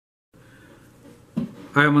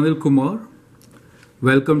I am Anil Kumar.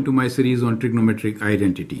 Welcome to my series on trigonometric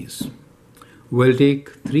identities. We'll take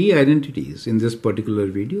three identities in this particular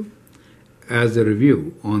video as a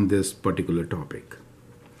review on this particular topic.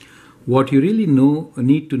 What you really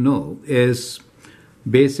need to know is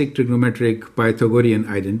basic trigonometric Pythagorean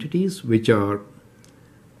identities, which are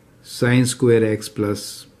sine square x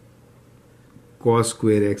plus cos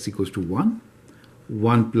square x equals to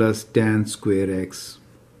 1 plus tan square x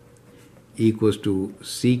equals to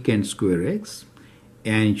secant square x,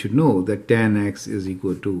 and you should know that tan x is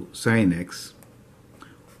equal to sin x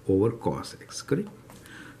over cos x, correct?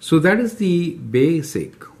 So that is the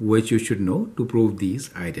basic which you should know to prove these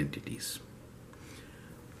identities.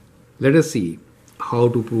 Let us see how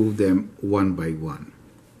to prove them one by one.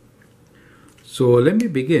 So let me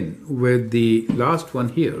begin with the last one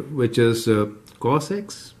here, which is cos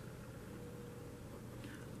x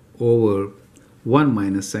over 1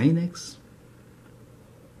 minus sin x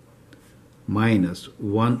minus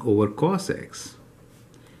 1 over cos x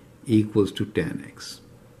equals to tan x.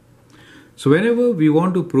 So whenever we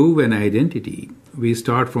want to prove an identity, we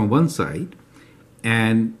start from one side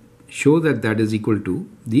and show that that is equal to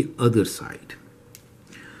the other side.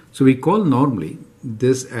 So we call normally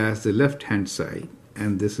this as the left hand side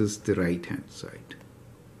and this is the right hand side.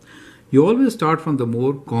 You always start from the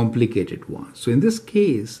more complicated one. So in this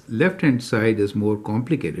case, left hand side is more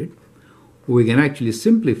complicated. We can actually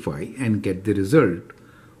simplify and get the result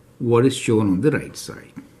what is shown on the right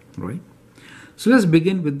side, right? So let's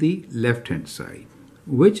begin with the left hand side,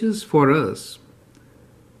 which is for us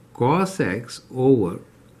cos x over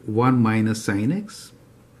 1 minus sin x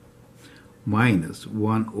minus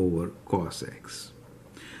 1 over cos x.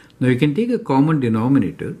 Now you can take a common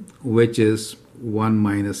denominator, which is 1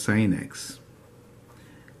 minus sin x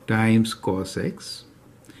times cos x,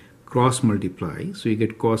 cross multiply, so you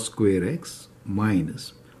get cos square x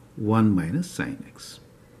minus 1 minus sin x.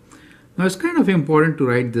 Now it's kind of important to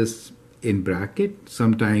write this in bracket.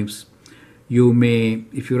 Sometimes you may,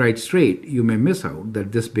 if you write straight, you may miss out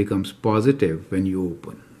that this becomes positive when you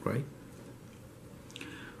open, right?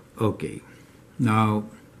 Okay, now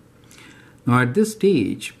at this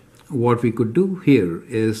stage, what we could do here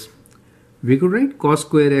is we could write cos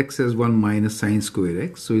square x as 1 minus sin square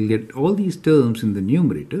x. So we'll get all these terms in the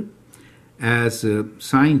numerator as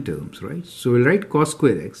sine terms, right? So we'll write cos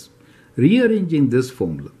square x, rearranging this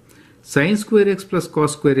formula. Sin square x plus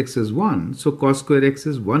cos square x is 1, so cos square x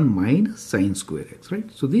is 1 minus sin square x, right?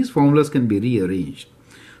 So these formulas can be rearranged.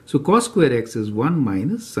 So cos square x is 1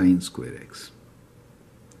 minus sin square x.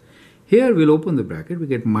 Here we'll open the bracket, we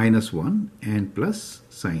get minus 1 and plus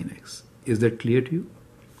sin x. Is that clear to you?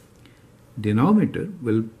 Denominator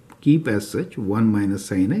will keep as such 1 minus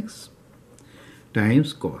sin x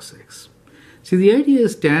times cos x. See, the idea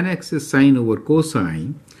is tan x is sine over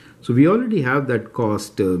cosine. So we already have that cos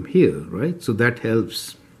term here, right? So that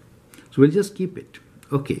helps. So we'll just keep it.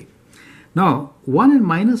 Okay. Now 1 and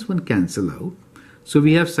minus 1 cancel out. So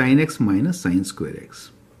we have sin x minus sin square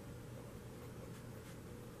x.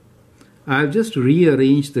 I've just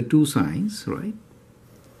rearranged the two signs, right?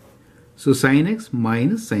 So sin x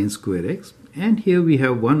minus sin square x, and here we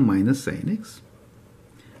have 1 minus sin x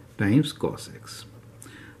times cos x.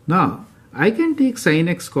 Now I can take sin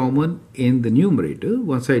x common in the numerator.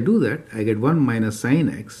 Once I do that, I get 1 minus sin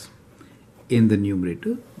x in the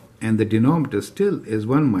numerator, and the denominator still is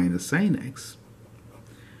 1 minus sin x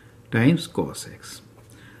times cos x.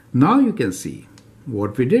 Now you can see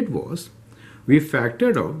what we did was we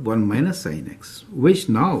factored out 1 minus sin x, which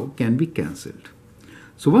now can be cancelled.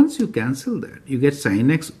 So once you cancel that, you get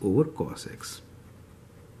sin x over cos x,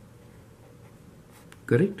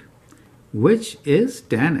 correct? Which is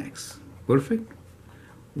tan x, perfect,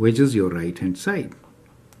 which is your right hand side.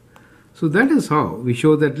 So that is how we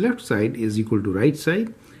show that left side is equal to right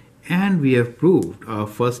side, and we have proved our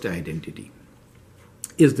first identity.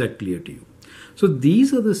 Is that clear to you? So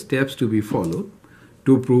these are the steps to be followed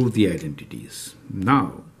to prove the identities.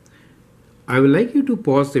 Now I would like you to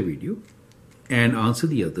pause the video and answer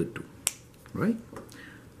the other two, right?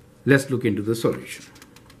 Let's look into the solution.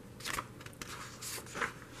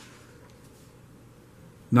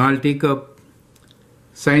 Now I'll take up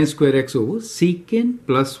sin square x over secant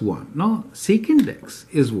plus 1. Now secant x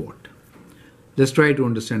is what? Let's try to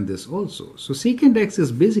understand this also. So secant x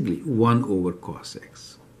is basically 1 over cos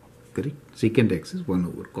x, correct? Secant x is 1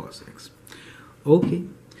 over cos x. Okay,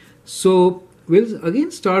 so we'll again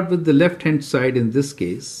start with the left hand side. In this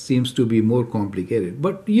case seems to be more complicated,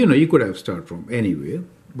 but you could have started from anywhere,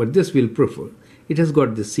 but this we'll prefer. It has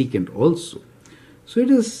got the secant also. So it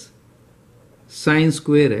is sin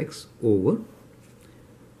square x over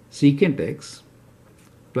secant x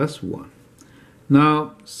plus 1.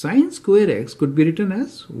 Now, sine square x could be written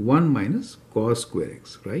as 1 minus cos square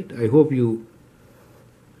x, right? I hope you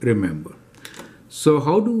remember. So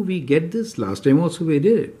how do we get this? Last time also we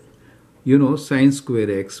did it. You know, sine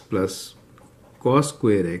square x plus cos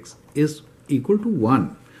square x is equal to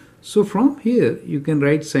 1. So from here, you can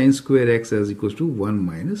write sine square x as equals to 1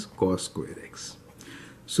 minus cos square x.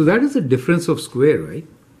 So that is the difference of square, right?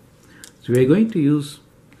 So we are going to use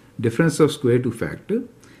difference of square to factor.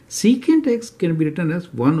 Secant x can be written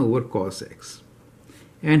as 1 over cos x.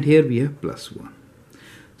 And here we have plus 1.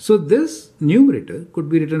 So this numerator could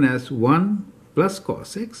be written as 1 plus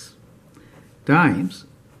cos x times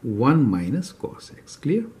 1 minus cos x.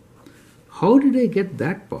 Clear? How did I get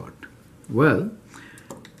that part? Well,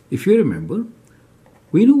 if you remember,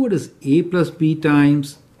 we know what is a plus b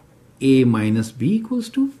times a minus b equals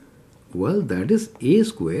to? Well, that is a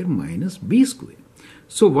square minus b square.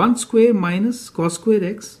 So 1 square minus cos square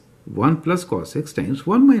x, 1 plus cos x times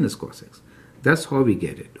 1 minus cos x. That's how we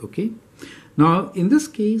get it, okay? Now, in this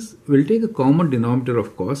case, we'll take a common denominator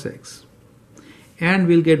of cos x and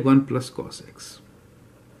we'll get 1 plus cos x.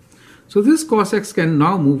 So this cos x can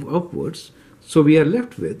now move upwards. So we are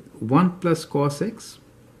left with 1 plus cos x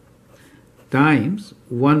times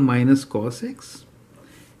 1 minus cos x.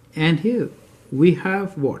 And here we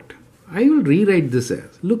have what? I will rewrite this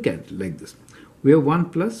as, look at it like this. We have 1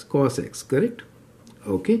 plus cos x, correct?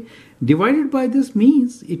 Okay. Divided by this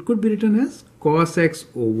means it could be written as cos x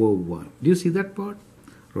over 1. Do you see that part?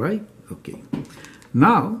 Right? Okay.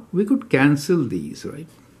 Now we could cancel these, right?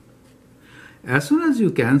 As soon as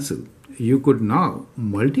you cancel, you could now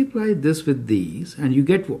multiply this with these and you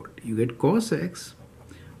get what? You get cos x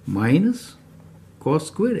minus cos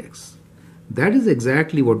square x. That is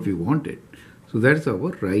exactly what we wanted. So that is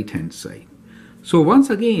our right hand side. So once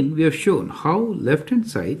again we have shown how left hand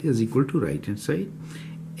side is equal to right hand side,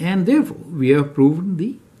 and therefore we have proven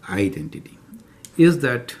the identity. Is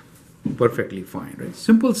that perfectly fine, right?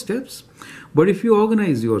 Simple steps, but if you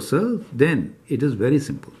organize yourself, then it is very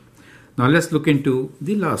simple. Now let's look into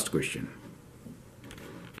the last question.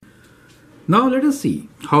 Now let us see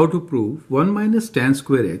how to prove 1 minus tan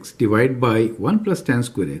square x divided by 1 plus tan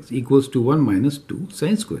square x equals to 1 minus 2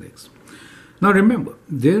 sin square x. Now remember,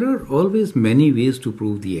 there are always many ways to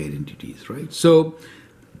prove the identities, right? So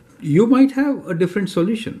you might have a different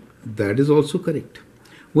solution. That is also correct.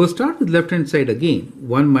 We'll start with left hand side again.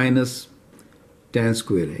 1 minus tan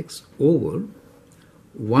square x over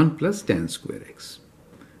 1 plus tan square x.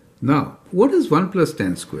 Now, what is 1 plus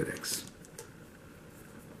tan square x?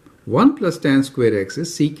 1 plus tan square x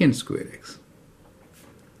is secant square x.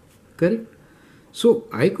 Correct? So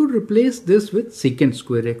I could replace this with secant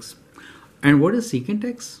square x. And what is secant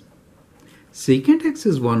x? Secant x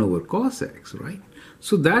is 1 over cos x, right?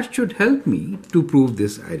 So that should help me to prove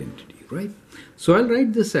this identity, right? So I'll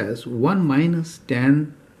write this as 1 minus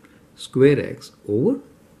tan square x over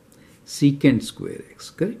secant square x,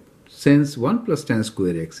 correct? Since 1 plus tan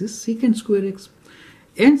square x is secant square x.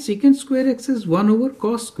 And secant square x is 1 over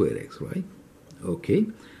cos square x, right? Okay.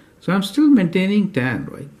 So I'm still maintaining tan,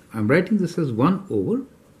 right? I'm writing this as 1 over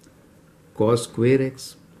cos square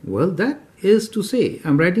x. Well, that is to say,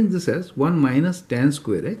 I'm writing this as 1 minus tan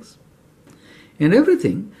square x. And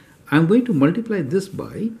everything, I'm going to multiply this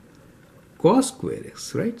by cos square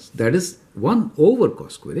x, right? That is 1 over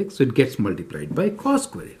cos square x. So it gets multiplied by cos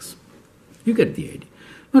square x. You get the idea.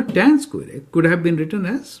 Now, tan square x could have been written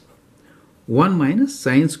as 1 minus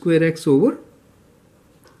sin square x over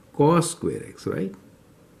cos square x, right?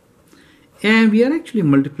 And we are actually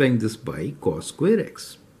multiplying this by cos square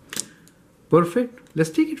x. Perfect. Let's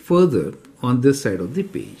take it further on this side of the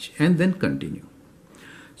page and then continue.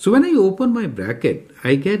 So when I open my bracket,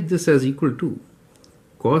 I get this as equal to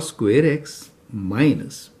cos square x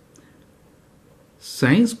minus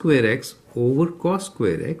sin square x over cos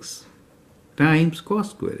square x times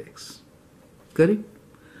cos square x. Correct?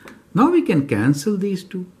 Now we can cancel these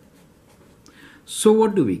two. So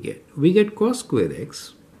what do we get? We get cos square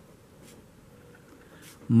x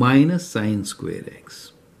minus sin square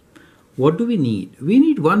x. What do we need? We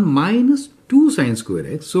need 1 minus 2 sin square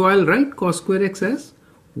x. So I'll write cos square x as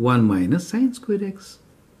 1 minus sin square x.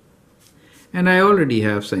 And I already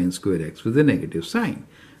have sin square x with a negative sign.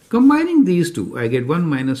 Combining these two, I get 1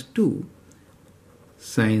 minus 2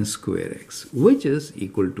 sin square x, which is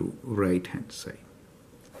equal to right hand side.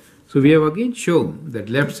 So we have again shown that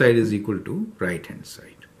left side is equal to right hand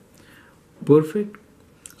side. Perfect.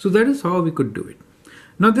 So that is how we could do it.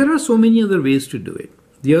 Now there are so many other ways to do it.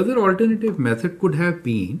 The other alternative method could have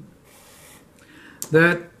been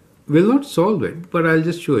that we'll not solve it, but I'll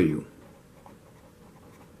just show you.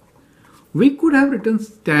 We could have written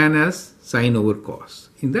tan as sine over cos.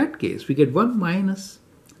 In that case, we get 1 minus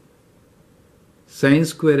sine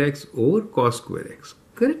square x over cos square x.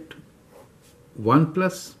 Correct? 1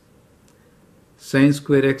 plus sine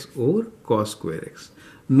square x over cos square x.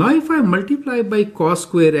 Now if I multiply by cos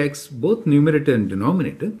square x both numerator and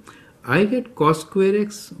denominator, I get cos square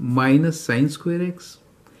x minus sine square x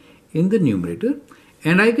in the numerator,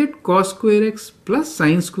 and I get cos square x plus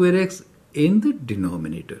sine square x in the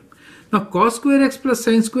denominator. Now cos square x plus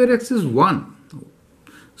sine square x is 1.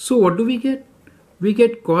 So what do we get? We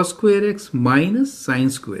get cos square x minus sine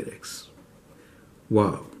square x.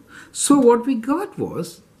 Wow. So what we got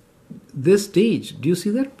was this stage. Do you see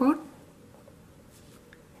that part?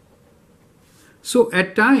 So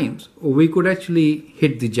at times we could actually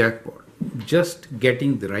hit the jackpot, just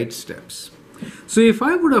getting the right steps. So if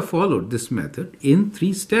I would have followed this method in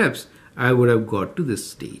 3 steps, I would have got to this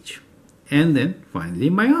stage. And then finally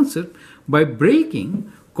my answer by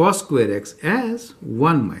breaking cos square x as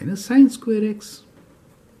 1 minus sine square x.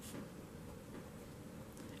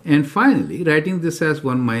 And finally writing this as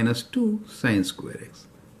 1 minus 2 sine square x.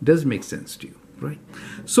 Does make sense to you, right?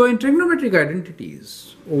 So in trigonometric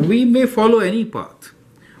identities, we may follow any path,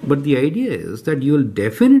 but the idea is that you'll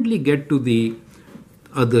definitely get to the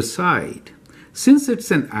other side. Since it's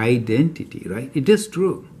an identity, right? It is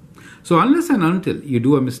true. So unless and until you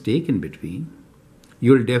do a mistake in between,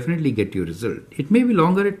 you'll definitely get your result. It may be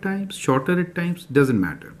longer at times, shorter at times, doesn't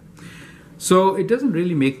matter. So it doesn't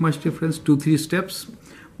really make much difference, 2-3 steps.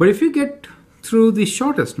 But if you get through the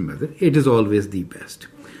shortest method, it is always the best.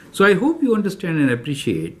 So I hope you understand and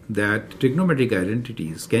appreciate that trigonometric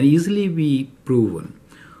identities can easily be proven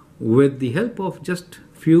with the help of just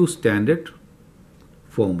few standard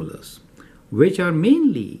formulas, which are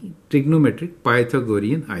mainly trigonometric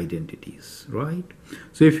Pythagorean identities, right?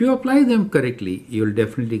 So if you apply them correctly, you'll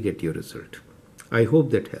definitely get your result. I hope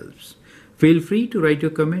that helps. Feel free to write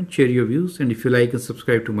your comment, share your views, and if you like and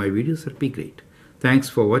subscribe to my videos, that'd be great. Thanks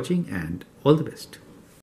for watching and all the best.